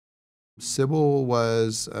Cybill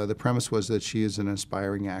was, the premise was that she is an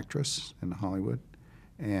aspiring actress in Hollywood,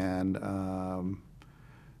 and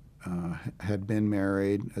had been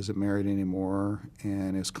married, isn't married anymore,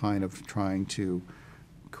 and is kind of trying to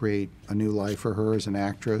create a new life for her as an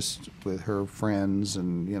actress with her friends,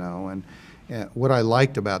 and what I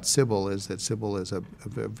liked about Cybill is that Cybill is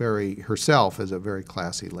herself is a very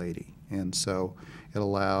classy lady, and so it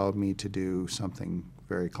allowed me to do something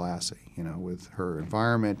very classy, with her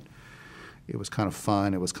environment. It was kind of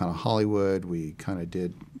fun. It was kind of Hollywood. We kind of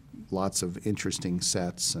did lots of interesting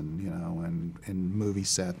sets, and and movie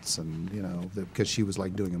sets, and because she was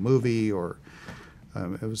like doing a movie, or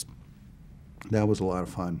that was a lot of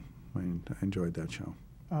fun. I enjoyed that show.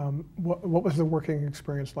 What was the working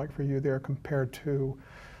experience like for you there compared to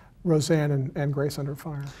Roseanne and Grace Under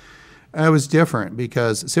Fire? It was different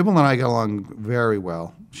because Cybill and I got along very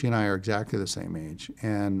well. She and I are exactly the same age,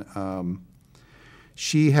 and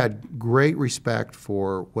she had great respect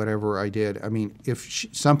for whatever I did. I mean, if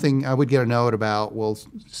something, I would get a note about, well,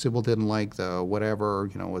 Cybill didn't like the whatever,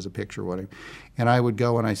 was a picture or whatever. And I would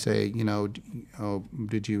go and I say, oh,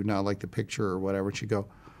 did you not like the picture or whatever? And she'd go,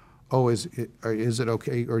 oh, is it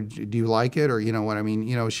okay? Or do you like it? Or, what I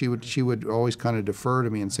mean? She would always kind of defer to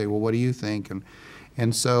me and say, well, what do you think?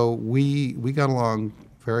 And so we got along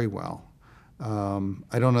very well.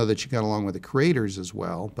 I don't know that she got along with the creators as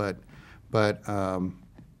well, but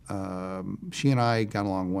she and I got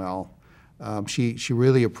along well. She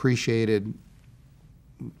really appreciated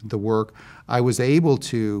the work. I was able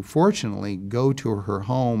to, fortunately, go to her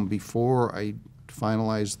home before I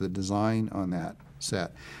finalized the design on that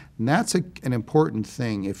set. And that's an important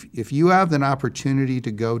thing. If you have an opportunity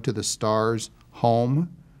to go to the star's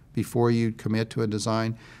home before you commit to a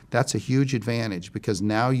design, that's a huge advantage, because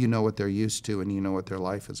now you know what they're used to and you know what their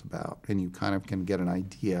life is about, and you kind of can get an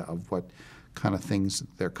idea of what kind of things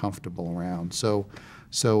they're comfortable around. So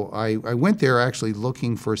I went there actually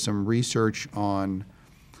looking for some research on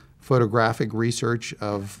photographic research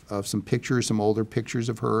of some pictures, some older pictures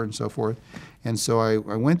of her and so forth. And so I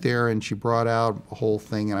went there, and she brought out a whole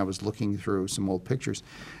thing, and I was looking through some old pictures.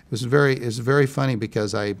 It was very funny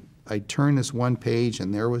because I turned this one page,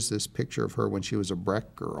 and there was this picture of her when she was a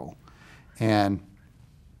Breck girl. And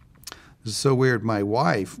this is so weird. My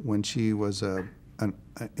wife, when she was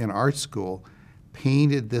in art school,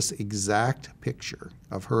 painted this exact picture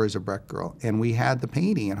of her as a Breck girl. And we had the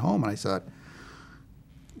painting at home, and I thought,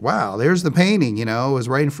 wow, there's the painting, it was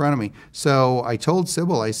right in front of me. So I told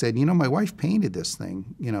Cybill, I said, my wife painted this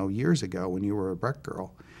thing, years ago when you were a Breck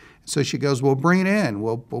girl. So she goes, well, bring it in.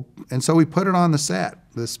 And so we put it on the set,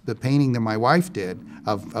 the painting that my wife did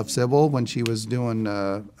of Cybill when she was doing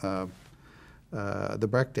the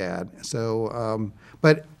Breck Dad. So,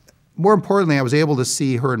 but more importantly, I was able to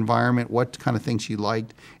see her environment, what kind of things she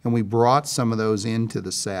liked, and we brought some of those into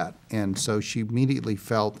the set. And so she immediately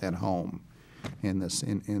felt at home in this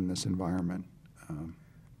environment.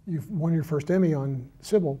 You've won your first Emmy on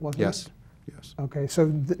Cybill, wasn't it? Yes. Okay,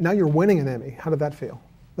 so now you're winning an Emmy. How did that feel?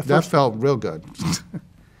 That felt real good.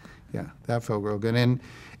 Yeah, that felt real good. And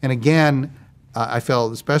again, I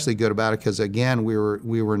felt especially good about it because, again, we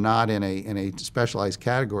were not in a specialized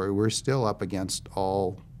category. We were still up against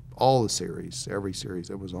all the series, every series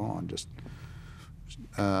that was on.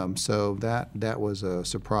 So that was a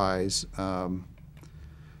surprise.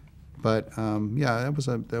 But yeah,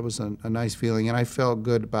 that was a nice feeling, and I felt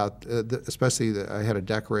good about, especially that I had a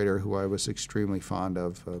decorator who I was extremely fond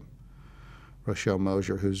of, Rochelle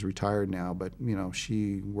Mosier, who's retired now, but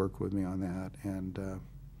she worked with me on that, and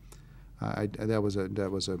that was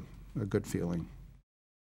a good feeling.